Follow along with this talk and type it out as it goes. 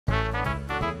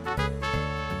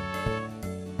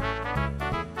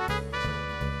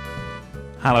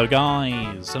Hello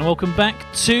guys, and welcome back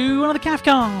to another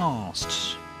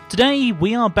Cafcast. Today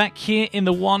we are back here in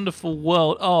the wonderful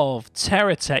world of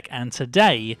Terratech, and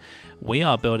today we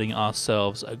are building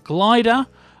ourselves a glider,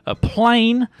 a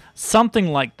plane, something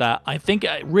like that. I think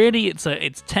really it's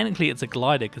technically a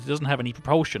glider because it doesn't have any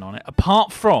propulsion on it,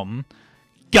 apart from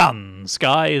guns,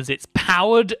 guys. It's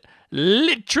powered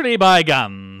literally by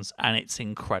guns, and it's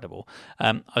incredible.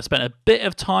 I spent a bit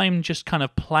of time just kind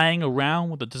of playing around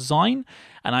with the design,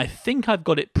 and I think I've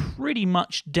got it pretty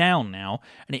much down now,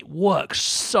 and it works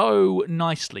so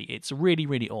nicely. It's really,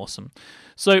 really awesome.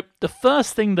 So the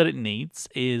first thing that it needs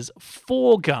is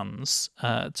 4 guns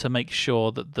to make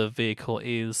sure that the vehicle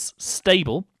is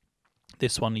stable.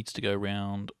 This one needs to go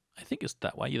around, I think it's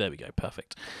that way. Yeah, there we go,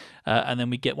 perfect. And then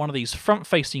we get one of these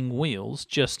front-facing wheels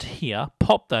just here,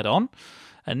 pop that on,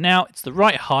 and now it's the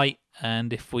right height,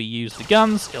 and if we use the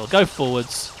guns, it'll go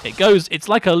forwards. It's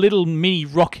like a little mini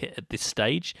rocket at this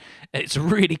stage. It's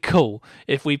really cool.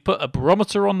 If we put a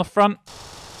barometer on the front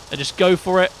and just go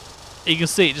for it, you can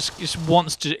see it just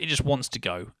wants to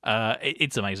go.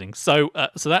 It's amazing. So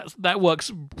that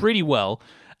works pretty well.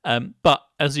 But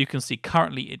as you can see,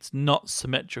 currently it's not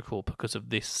symmetrical because of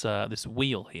this this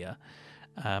wheel here.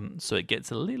 So it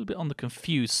gets a little bit on the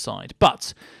confused side.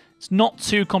 But it's not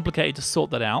too complicated to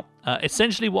sort that out.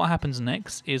 Essentially what happens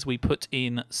next is we put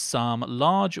in some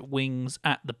large wings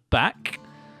at the back,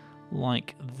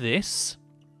 like this.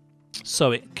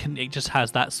 So it just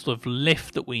has that sort of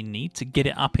lift that we need to get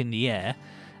it up in the air.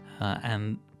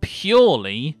 And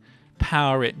purely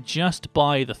power it just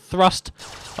by the thrust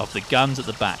of the guns at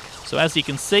the back. So as you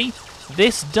can see,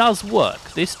 this does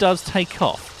work. This does take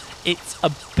off. It's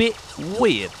a bit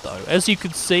weird though. As you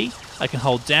can see, I can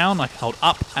hold down, I can hold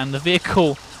up, and the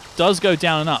vehicle does go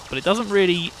down and up, but it doesn't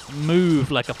really move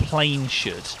like a plane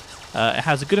should. It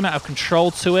has a good amount of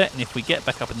control to it, and if we get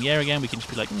back up in the air again, we can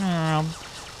just be like,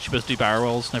 should be able to do barrel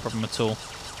rolls, no problem at all.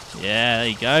 Yeah, there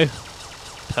you go.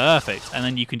 Perfect. And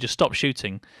then you can just stop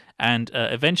shooting. And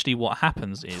eventually what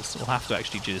happens is, we'll have to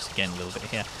actually do this again a little bit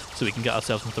here, so we can get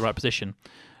ourselves into the right position.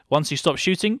 Once you stop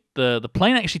shooting, the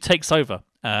plane actually takes over,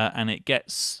 and it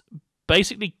gets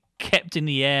basically kept in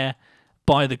the air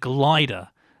by the glider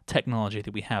technology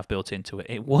that we have built into it.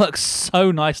 It works so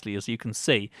nicely, as you can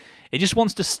see. It just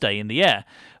wants to stay in the air.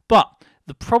 But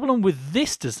the problem with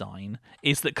this design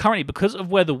is that currently, because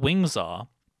of where the wings are,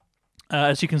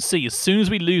 as you can see, as soon as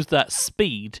we lose that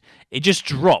speed, it just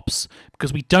drops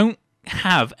because we don't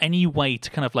have any way to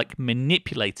kind of like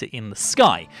manipulate it in the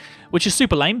sky, which is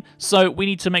super lame. So we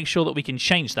need to make sure that we can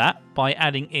change that by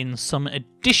adding in some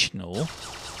additional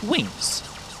wings.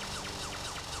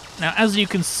 Now, as you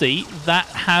can see, that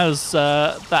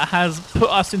has put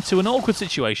us into an awkward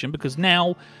situation because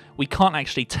now we can't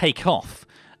actually take off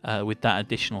with that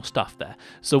additional stuff there.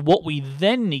 So what we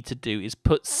then need to do is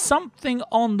put something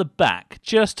on the back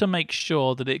just to make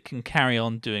sure that it can carry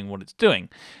on doing what it's doing.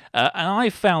 And I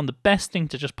found the best thing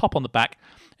to just pop on the back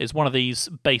is one of these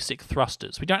basic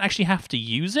thrusters. We don't actually have to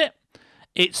use it.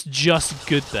 It's just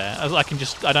good there. I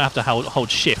don't have to hold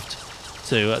shift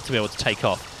to be able to take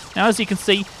off. Now, as you can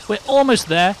see, we're almost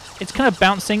there. It's kind of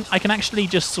bouncing. I can actually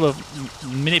just sort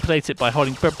of manipulate it by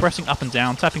pressing up and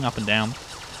down, tapping up and down.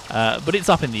 But it's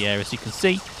up in the air, as you can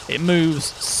see. It moves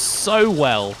so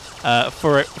well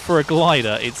for a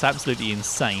glider. It's absolutely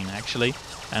insane, actually.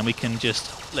 And we can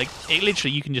just, like, it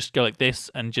literally, you can just go like this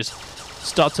and just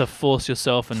start to force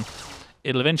yourself, and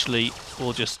it'll eventually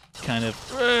will just kind of,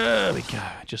 there we go,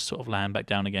 just sort of land back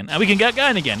down again. And we can get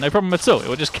going again, no problem at all. It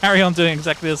will just carry on doing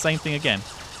exactly the same thing again.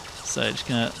 So just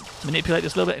going to manipulate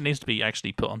this a little bit. It needs to be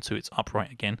actually put onto its upright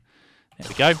again. There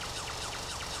we go.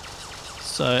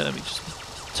 So let me just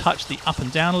touch the up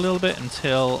and down a little bit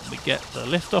until we get the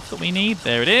lift off that we need.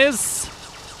 There it is.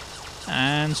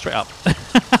 And straight up.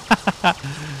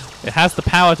 It has the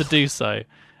power to do so.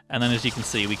 And then as you can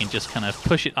see, we can just kind of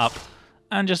push it up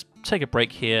and just take a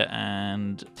break here.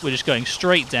 And we're just going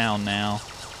straight down now.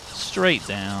 Straight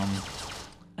down.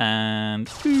 And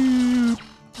boop,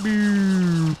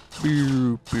 boop,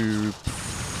 boop,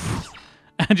 boop.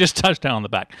 And just touched down on the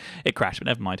back. It crashed, but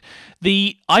never mind.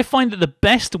 I find that the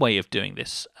best way of doing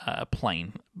this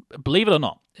plane, believe it or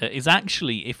not, is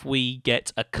actually if we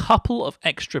get a couple of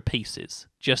extra pieces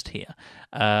just here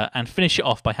and finish it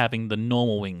off by having the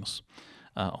normal wings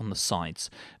on the sides.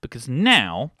 Because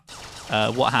now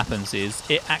what happens is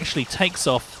it actually takes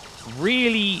off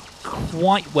really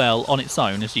quite well on its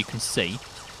own, as you can see.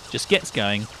 Just gets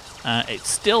going. It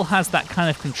still has that kind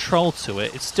of control to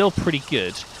it. It's still pretty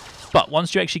good. But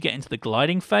once you actually get into the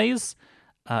gliding phase,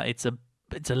 it's a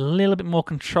little bit more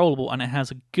controllable, and it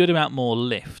has a good amount more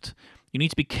lift. You need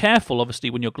to be careful, obviously,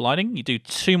 when you're gliding. You do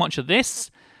too much of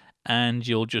this, and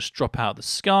you'll just drop out of the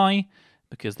sky,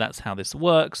 because that's how this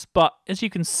works. But as you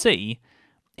can see,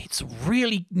 it's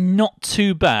really not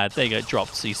too bad. There you go, it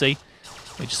dropped. So you see?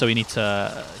 So we need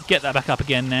to get that back up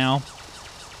again now.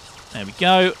 There we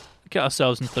go. Get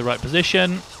ourselves into the right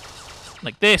position,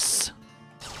 like this.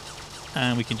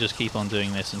 And we can just keep on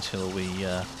doing this until we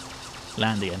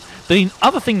land again. The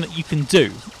other thing that you can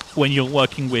do when you're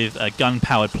working with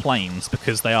gun-powered planes,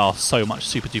 because they are so much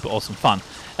super-duper awesome fun,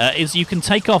 is you can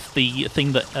take off the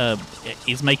thing that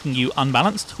is making you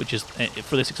unbalanced, which is,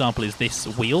 for this example, is this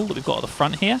wheel that we've got at the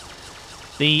front here.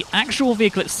 The actual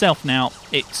vehicle itself now,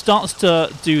 it starts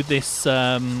to do this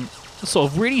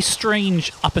sort of really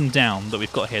strange up and down that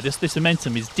we've got here. This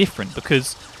momentum is different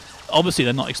because obviously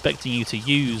they're not expecting you to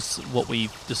use what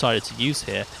we've decided to use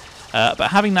here.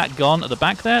 But having that gone at the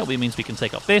back there, it means we can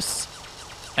take off this,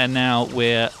 and now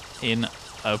we're in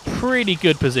a pretty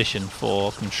good position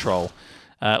for control.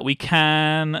 We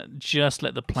can just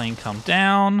let the plane come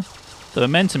down. The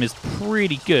momentum is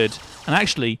pretty good, and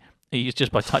actually, it's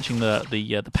just by touching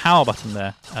the power button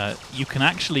there, you can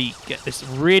actually get this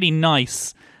really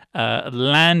nice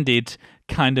landed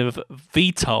kind of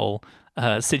VTOL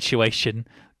situation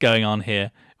going on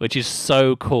here, which is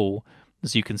so cool.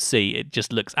 As you can see, it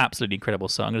just looks absolutely incredible.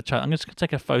 So I'm going to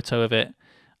take a photo of it.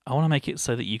 I want to make it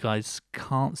so that you guys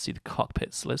can't see the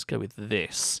cockpit. So let's go with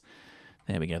this.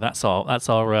 There we go. That's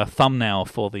our thumbnail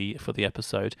for the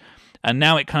episode. And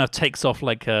now it kind of takes off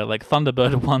like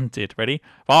Thunderbird 1 did. Ready?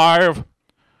 5,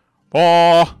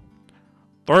 4,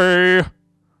 3,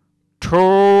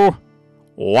 2,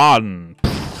 1.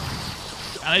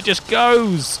 And it just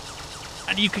goes.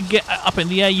 And you can get up in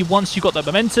the air once you've got that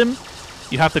momentum.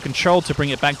 You have the control to bring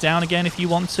it back down again if you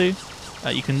want to.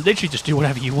 You can literally just do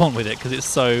whatever you want with it because it's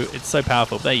so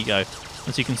powerful. There you go.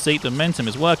 As you can see, the momentum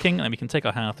is working, and we can take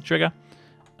our hand off the trigger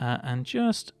and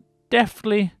just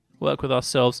deftly work with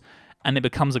ourselves, and it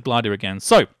becomes a glider again.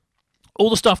 So, all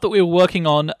the stuff that we were working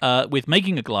on with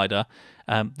making a glider,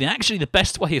 actually the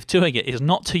best way of doing it is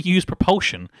not to use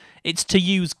propulsion. It's to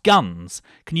use guns.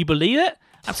 Can you believe it?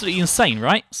 Absolutely insane,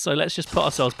 right? So let's just put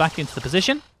ourselves back into the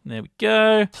position. There we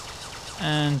go.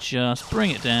 And just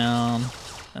bring it down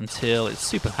until it's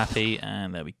super happy,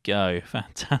 and there we go.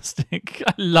 Fantastic.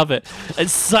 I love it.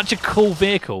 It's such a cool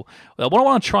vehicle. Well, what I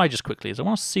want to try just quickly is I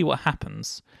want to see what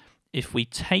happens if we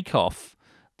take off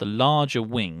the larger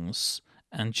wings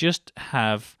and just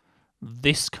have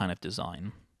this kind of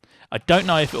design. I don't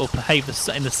know if it will behave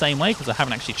in the same way because I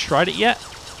haven't actually tried it yet.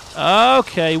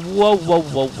 Okay, whoa, whoa,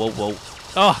 whoa, whoa, whoa.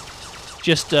 Oh,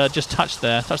 just touch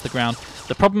the ground.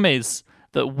 The problem is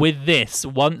that with this,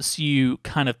 once you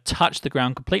kind of touch the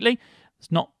ground completely,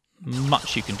 there's not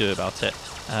much you can do about it.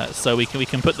 So we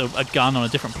can put a gun on a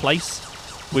different place.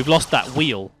 We've lost that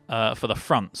wheel for the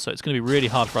front, so it's going to be really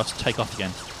hard for us to take off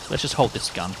again. Let's just hold this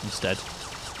gun instead.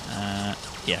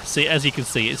 Yeah, see, as you can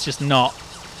see, it's just not.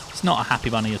 It's not a happy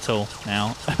bunny at all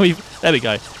now. There we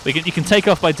go. You can take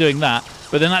off by doing that,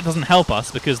 but then that doesn't help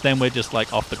us because then we're just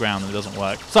like off the ground and it doesn't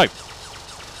work. So,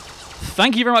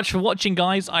 thank you very much for watching,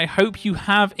 guys. I hope you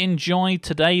have enjoyed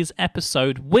today's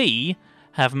episode. We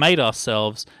have made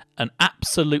ourselves an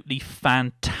absolutely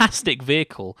fantastic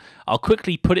vehicle. I'll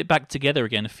quickly put it back together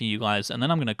again for you guys, and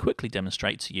then I'm going to quickly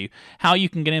demonstrate to you how you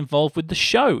can get involved with the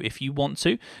show if you want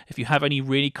to. If you have any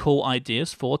really cool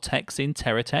ideas for techs in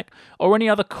Terratech, or any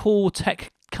other cool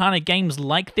tech kind of games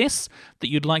like this that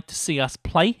you'd like to see us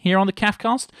play here on the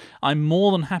CAFcast, I'm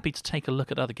more than happy to take a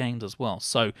look at other games as well.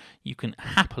 So you can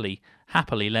happily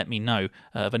let me know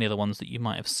of any other ones that you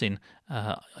might have seen,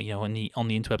 on the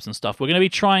interwebs and stuff. We're going to be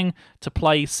trying to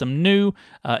play some new,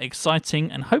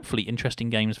 exciting, and hopefully interesting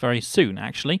games very soon,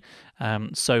 actually.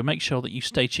 So make sure that you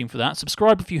stay tuned for that.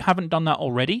 Subscribe if you haven't done that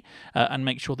already, and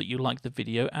make sure that you like the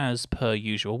video as per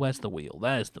usual. Where's the wheel?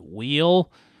 There's the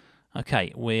wheel.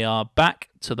 Okay, we are back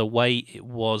to the way it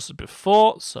was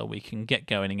before, so we can get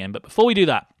going again. But before we do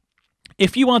that,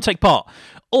 if you want to take part,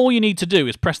 all you need to do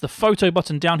is press the photo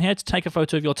button down here to take a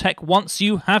photo of your tech once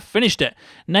you have finished it.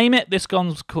 Name it. This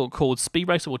gun's called Speed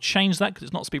Racer. We'll change that because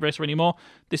it's not Speed Racer anymore.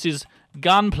 This is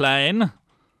Gunplane.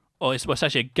 Or it's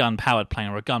actually a gun-powered plane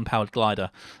or a gun-powered glider,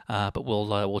 but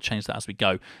we'll change that as we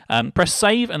go. Press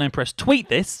save and then press tweet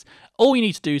this All you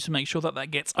need to do to make sure that that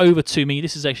gets over to me,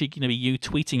 this is actually going to be you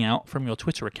tweeting out from your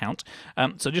Twitter account.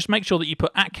 So just make sure that you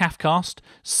put @CAFcast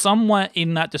somewhere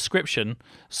in that description,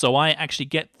 so I actually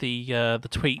get the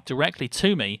tweet directly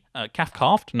to me.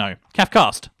 CAFcast? No,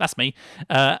 CAFcast. That's me.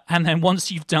 And then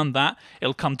once you've done that,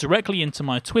 it'll come directly into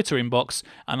my Twitter inbox,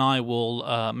 and I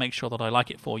will make sure that I like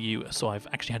it for you, so I've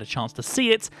actually had a chance to see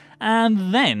it.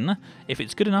 And then, if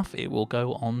it's good enough, it will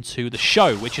go on to the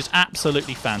show, which is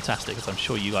absolutely fantastic, as I'm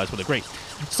sure you guys will agree.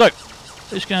 So,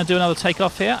 we're just going to do another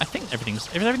takeoff here. I think is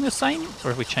everything the same, or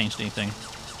have we changed anything?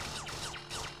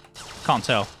 Can't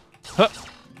tell. Huh,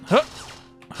 huh,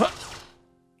 huh.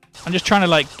 I'm just trying to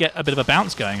like get a bit of a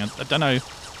bounce going. I don't know.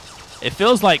 It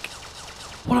feels like,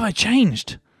 what have I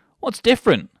changed? What's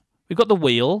different? We've got the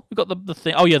wheel. We've got the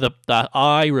thing. Oh yeah, the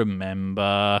I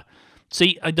remember.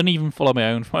 See, I don't even follow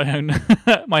my own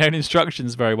my own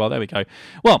instructions very well. There we go.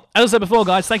 Well, as I said before,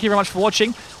 guys, thank you very much for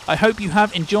watching. I hope you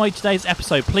have enjoyed today's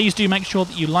episode. Please do make sure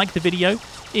that you like the video.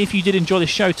 If you did enjoy the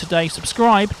show today,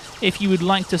 subscribe if you would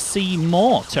like to see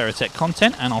more Terratech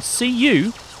content, and I'll see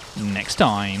you next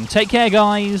time. Take care,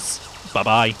 guys.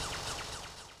 Bye-bye.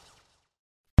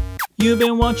 You've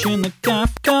been watching the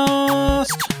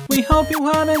CAFcast. We hope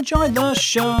you have enjoyed the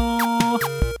show.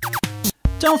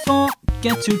 Don't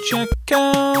forget to check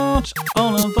out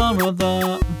all of our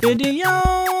other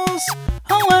videos.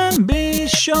 Oh, and be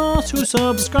sure to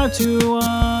subscribe to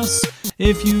us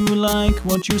if you like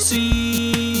what you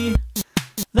see.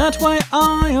 That way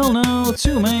I'll know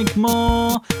to make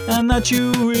more, and that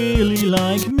you really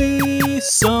like me.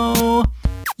 So,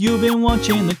 you've been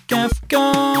watching the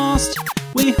CAFcast.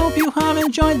 We hope you have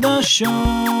enjoyed the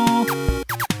show.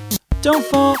 Don't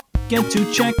forget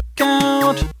to check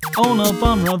out all of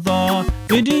our other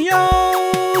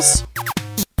videos.